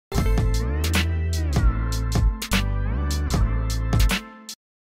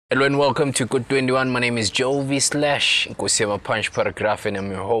Hello and welcome to Good 21. My name is Jovi Slash Nkosema Punch Paragraph and I'm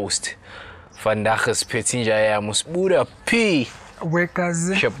your host. Vandaag is Petinja ya Sbuda P.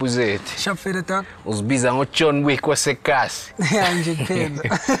 Wekazi. Shapuzet. Shapfedeta. Uzbiza ngo John Wick wasekasi. Yeah, nje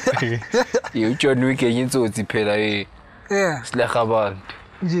phela. You John Wick yintsotsi phela Yeah. Silaga abantu.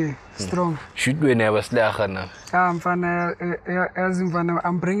 Nje strong. Should we never silaga na? Mfana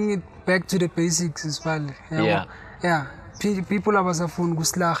I'm bringing it back to the basics as well. Yeah. Yeah. People abasafuni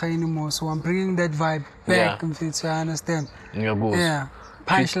kusilaga anymore, so I'm bringing that vibe back. If you understand. Yeah.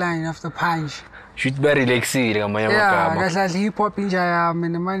 Punchline after punch. Should be relaxing ngamanye amagama. Yeah, kahle hip hop inja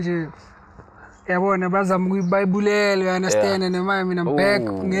yami manje yabona bazama ukuyibayibulele, you understand, and mina I'm back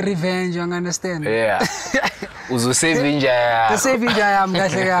nge-revenge, you understand. Yeah. Uzosave inja yami. Save inja yami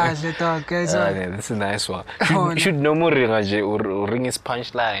kahle dog. That's a nice one. Should no more ring nje ring is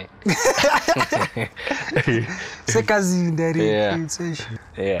punchline. Sekazini dari.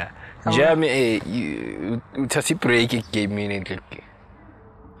 Yeah. Jamie, you uthathi break game minute.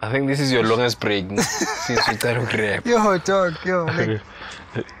 I think this is your longest break since you started rap. Yo, dog, yo.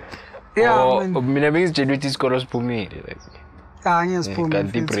 Yeah, mina bengizitshela isikolo siphumile like. Ngiyasiphuma.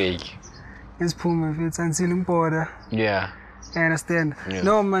 Kanti break. Ngiyasiphuma mfethu until impoda. Yeah. I understand. Yeah.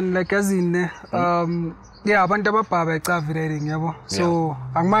 No man, like azine yeah, abantu ababhaba ecavirating yabo. So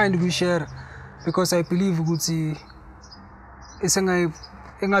angimind ukuyishare because I believe ukuthi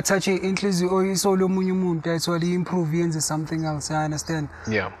engatouch inhliziyo oyisolo omunye umuntu actually improve yenze something else, I understand.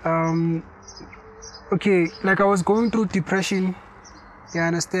 Yeah. Okay, like I was going through depression, you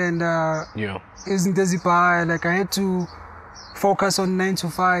understand. Yeah. Isn't like I had to focus on 9 to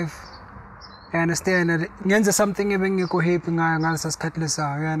 5. You understand. Ngenza something ebengekho happy ngayo ngalesa sikhathi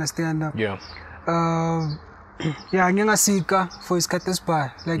lesa, you understand. Yeah. Yeah, ngingasika for isikhathi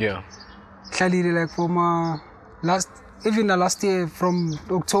esibayo. Like Yeah. hlalile like for my last year from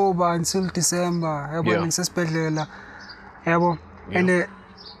October until December, yabo ngisesibhedlela, yabo. And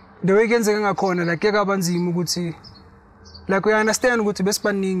the weekends engakhona like yakabanzima ukuthi like we understand ukuthi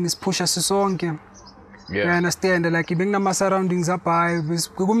besibaningi sipusha sisonke. Yeah. You understand, like benginama surroundings abhayi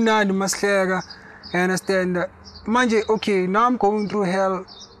kumnandi masihleka, you understand. Manje okay, now I'm going through hell.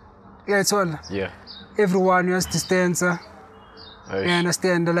 Yeah, it's all. Yeah. Everyone has distance. You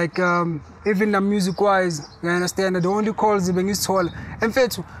understand, like even the music wise, you understand, the only calls is tall. In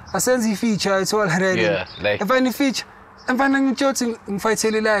fact, I send the feature, it's all ready. Yeah, like if I need feature, if I need to fight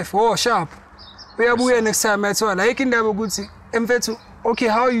daily life, oh sharp. We are going next time, it's all. Like in the good see. In fact, okay,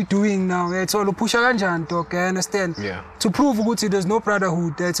 how are you doing now? It's all push around talk, I understand. Yeah. To prove good there's no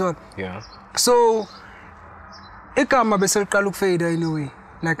brotherhood, that's all. Yeah. So it come up a fade anyway.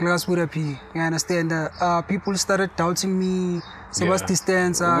 Like last Sbuda P, you understand. People started doubting me. So what's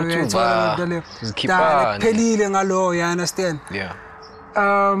distance? You understand. Yeah.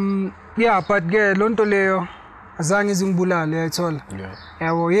 Yeah, but get lonto leo azange zingibulale at all. Yeah.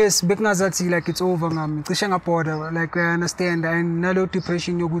 Yeah, yes, bekungazathi like it's over ngami. Cishe ngabhoda, like I understand, and nalo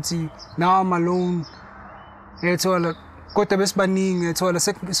depression yokuthi now I'm alone. At all. Kodwa besibaningi at all.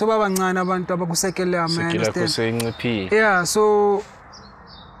 So babancane abantu abakusekela, I understand. Yeah, so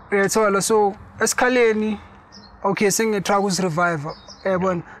it's all. So esikhaleni okay, sing try to revive.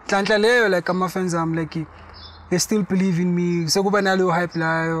 Ebon hlanhla leyo like ama fans am like they still believe in me. So kuba nalo hype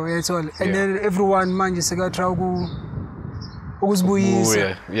layo, it's all. And then everyone manje seka try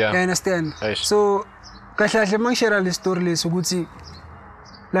ukuzibuyisa. Yeah. You understand? So kahle mangishare le story leso ukuthi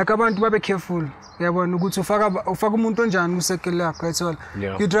like abantu babe careful. Yabona ukuthi ufaka umuntu onjani kusekele yakho, it's all.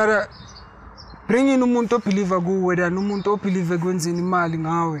 You'd rather bring in umuntu obelieve kuwe than umuntu obelieve kwenzeni imali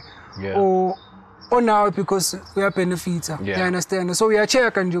ngawe. Or now because we are benefits. You understand? So we are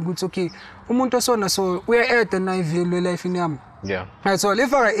checking nje ukuthi okay, umuntu osona so we are at na value life in him. Yeah. That's all.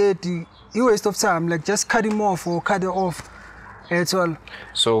 If I at you waste of time, like just cut him off or cut it off. That's all.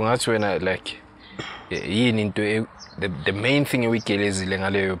 So that's when I like into the main thing we kelezile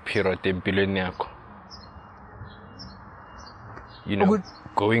ngaleyo period empilweni yakho. You know,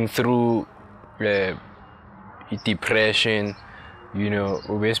 going through depression, you know,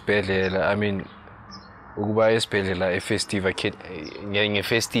 ubesibhedlela. I mean, ukuba esibhedlela festive I can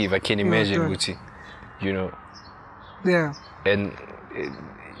imagine ukuthi, you know. Yeah. And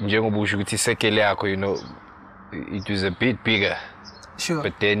njengoba usho ukuthi isekele yakho, you know, it was a bit bigger. Sure.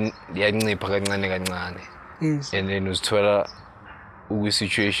 But then yancipha kancane. Yes. And then usithola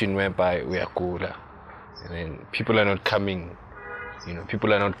situation whereby uyagula. And then people are not coming, you know,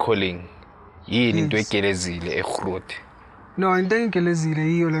 people are not calling. Yini into ekelezile egrot. No, into ekelezile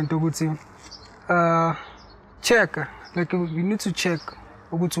yiyo lento ukuthi check, like you need to check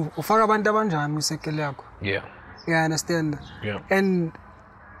ukuthi ufaka abantu abanjani kwisekele yakho. Yeah. Yeah, I understand. Yeah. And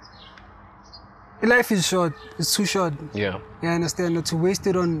life is short. It's too short. Yeah. You understand? Not to waste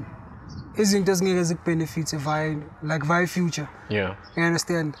it on izinto ezingeke benefits via future. Yeah. You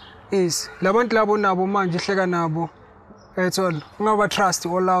understand? Is labantu labo nabo manje hleka nabo. That's all. Ungaba trust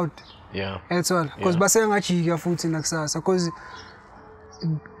all out. Yeah. That's all. Because basengajika futhi nakusasa. Because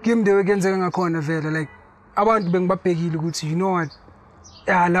game de wekenzeka ngakhona vele like abantu bengibabhekile ukuthi you know what?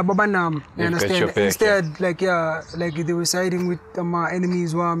 Yeah, labo banami. You understand? Instead like they were siding with my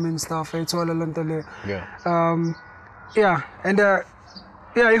enemies and stuff. It's all along the Yeah. Yeah, and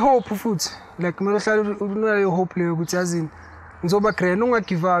I hope futhi like mina hlala unayo hope leyo ukuthi yazini ngizoba great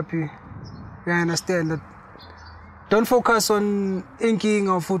ungagive up. You understand that? Don't focus on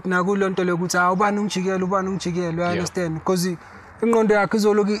inkinga futhi nakulonto leyo ukuthi ubani ungijikela. You understand? Because ingqondo yakhe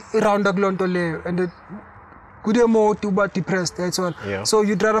izoloku irounda kulonto leyo and kude more to be depressed. That's all. Yeah. So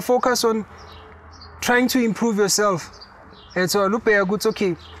you'd rather focus on trying to improve yourself. That's all. Look,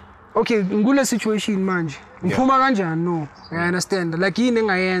 okay, ngule situation manje. Ngiphuma kanjani no? I understand. Like yini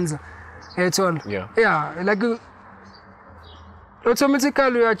engayenza. That's all. Yeah. Yeah, like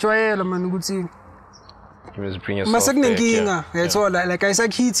automatically uyajwayela man ukuthi you must bring yourself masekunenkinga. That's all. Like I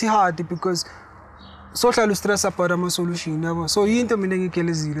said hit hard because social stress about ama solution yabo. So yinto mina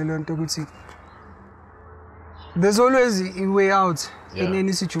ngigelezile lento ukuthi there's always a way out in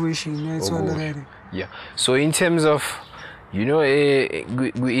any situation. That's all already. Yeah. So in terms of, you know,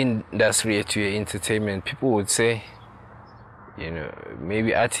 industry to entertainment, people would say, you know,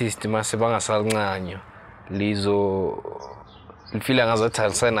 maybe artists must have a lizo feel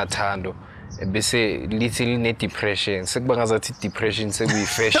ngazathi thando bese little net depression sekubanga ngazathi depression sekuyi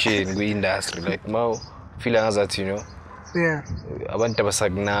fashion ku industry like now feel ngazathi you know abantu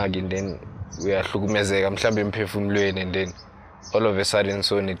abasakunaki and then uyahlukumezeka mhlambe emphefumulweni and then all of a sudden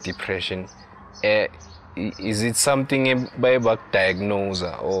so ne depression is it something by back diagnose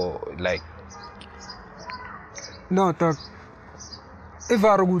or like no doc if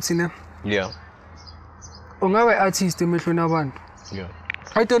ukuthi ne ungabe artist emehlweni abantu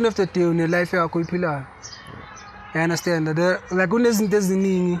I don't have to deal with life yakho iphilayo. You understand that like kunezinto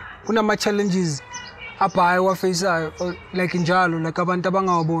eziningi kunama challenges abhayi wa face like njalo like abantu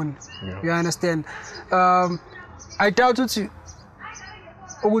abangawaboni. You understand? I doubt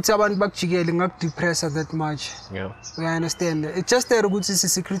ukuthi abantu bakujikele ngakudepress that much. Yeah. You understand? It's just that ukuthi si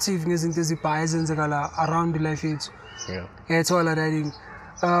secretive ngezinto ezibhayi ezenzeka la around the life yethu. Yeah. It's all that I think.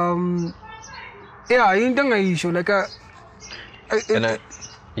 Yeah, into ngayisho like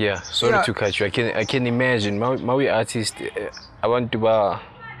sorry to cut you. I can imagine my artist I want to be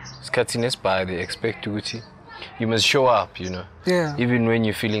skatines by they expect to you must show up, you know. Yeah. Even when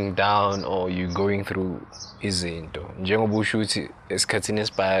you're feeling down or you're going through izinto. Njengoba ushuthi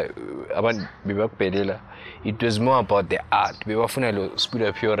skatines by abantu bebakubhelela. It was more about the art. Bebafuna lo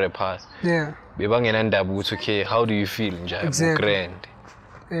Sbuda pure rapper. Yeah. Bebangena ndaba ukuthi okay, how do you feel nje? Exactly. Grand.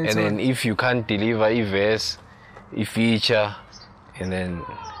 And then if you can't deliver a verse, a feature, and then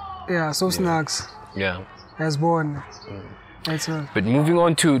snacks. Yeah. As born. That's all. But moving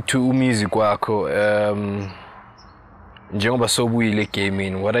on to music wakho, njengoba sobuyile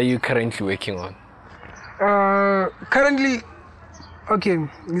gaming, what are you currently working on? Currently, okay,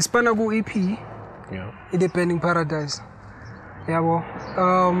 ngispana ku EP. Yeah. Independing Paradise. Yabo.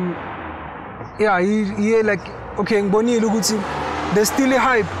 Like okay, ngibonile ukuthi there's still a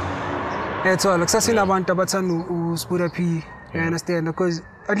hype. That's all. Like sasina abantu abathanda uSbuda P. You understand? Because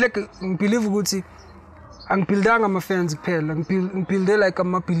I'd like believe ukuthi angibhildanga ama fans kuphela. Ngibhilde like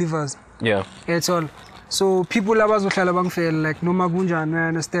ama believers. Yeah. That's all. So people abazohlala bangifela like noma kunjani, I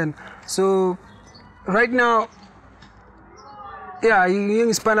understand. So right now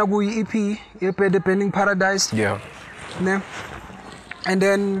ngispana ku EP, Independing Paradise. Yeah. Ne? And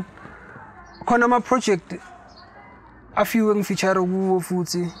then khona ama project a few ngifeature kuwo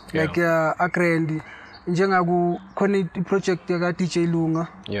futhi like agrandi njengaku khona project yaka DJ Lunga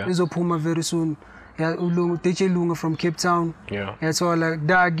izophuma very soon. DJ Lunga from Cape Town. Yeah. That's all like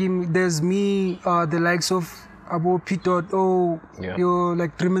there's me the likes of Abo P.O, your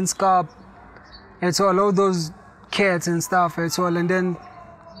like Dreamin' Scarp. It's all those cats and stuff. It's all and then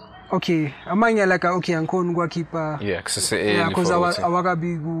okay amanye like okay angikhona ukwakhipha because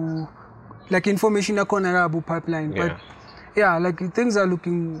awakabi like information akona kabu pipeline but like things are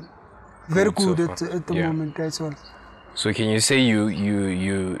looking very good at the moment. That's all. So can you say you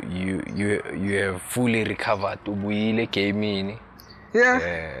have fully recovered ubuyile gaming?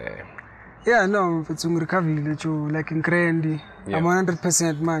 No, it's recovery like in Grandi. I'm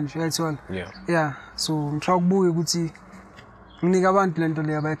 100% man. That's all. Yeah. So I'm trying to ukuthi nginika abantu lento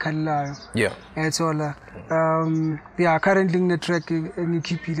le abayikhalelayo. Yeah. Yathola yeah, currently ngine track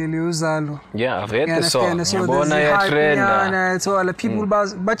engikhiphile leyo uzalo. Yeah, I've heard the song. Ngiyabona ya trend. Yathola people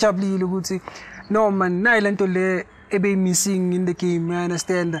bajabulile ukuthi no man nayi lento le ebe missing in the game, you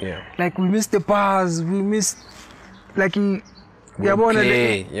understand? Yeah. Like we miss the bars, we miss like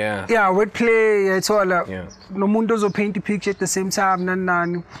wordplay, yeah. Yeah, wordplay, yathola. Yeah. Nomuntu ozopaint a picture at the same time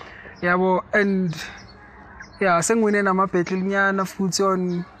nani. Yabo, and yeah, sengwine nama battle nyana futhi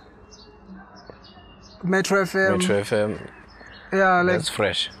on Metro FM. Metro FM. Yeah, like that's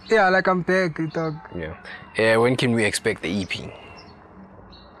fresh. Yeah, like I'm back, dog. Yeah. When can we expect the EP?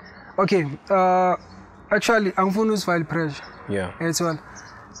 Okay, actually, I'm going to file pressure. Yeah. That's all.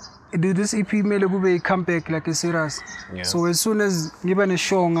 This EP may be come back like a serious. Yeah. So as soon as given a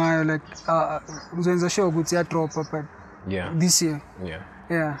show, like there's a show good drop up this year. Yeah.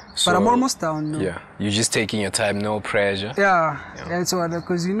 Yeah. So, but I'm almost down. No? Yeah. You're just taking your time, no pressure. Yeah. That's all.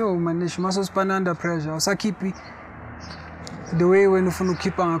 Because you know, man, you must spend under pressure. So keep it the way when you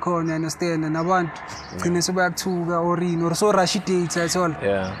keep on going, you understand, and I want to back to or in or so rush it. That's all.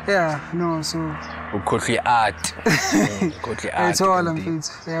 Yeah. Yeah. No. So. Quickly art. It's all I'm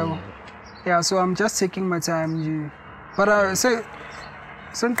fit. Yeah. Yeah. So I'm just taking my time. But so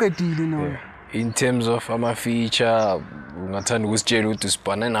great deal, you know. Yeah. In terms of feature, ungathanda ukusitshela ukuthi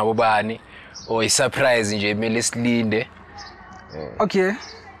sibhana nabo bani or surprise nje emele silinde. Okay.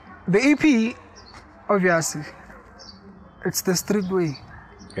 The EP obviously it's the street way.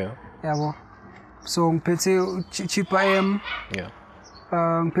 Yeah. Yeah. So ngiphethe cheaper am. Yeah.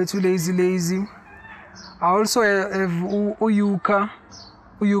 Ngiphethe lazy. I also have Uyuka.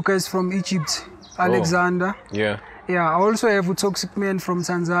 Uyuka is from Egypt. Alexander. Oh. Yeah. Yeah. I also have a Toxic Man from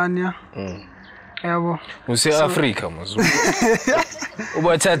Tanzania. Yeah. Use Africa mos.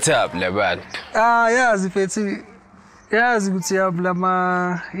 Ubathatha la bantu. Yeah, ziphethe ukuthi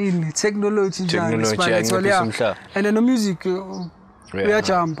yablama in technology njani. And then the music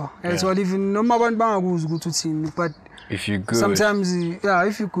uyajumpa. So even noma abantu bangakuzi ukuthi uthini, but if you good. Sometimes, yeah,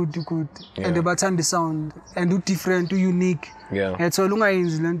 if you could, you could. Yeah. And the the sound and do different, do unique. Yeah. And so long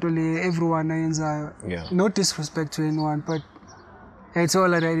as everyone yeah. No disrespect to anyone, but it's all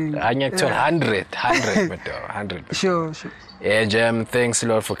that I did. 100. Sure. Yeah, Jam, thanks a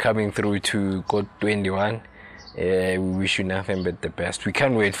lot for coming through to Code 21. We wish you nothing but the best. We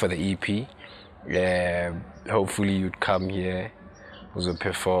can't wait for the EP. Hopefully you'd come here,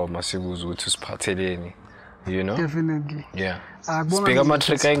 perform, you know? Definitely. Yeah. Speak of my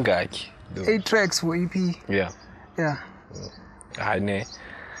track, 8 tracks for EP. Yeah. Yeah.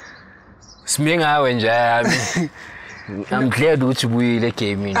 I'm glad that you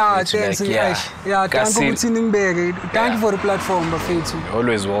came in. Thanks. Thank you for the platform,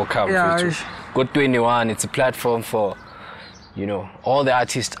 always welcome. Yeah. Code 21, it's a platform for, you know, all the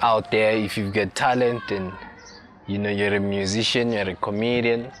artists out there. If you've got talent and, you know, you're a musician, you're a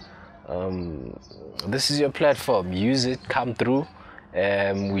comedian, this is your platform. Use it, come through.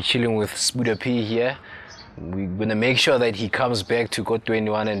 We're chilling with Sbuda P here. We're gonna make sure that he comes back to Code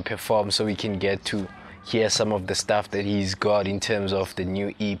 21 and perform so we can get to hear some of the stuff that he's got in terms of the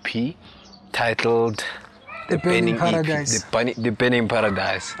new EP titled The Burning Paradise. The Burning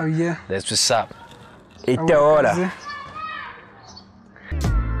Paradise. Oh yeah. That's what's up. It's the order.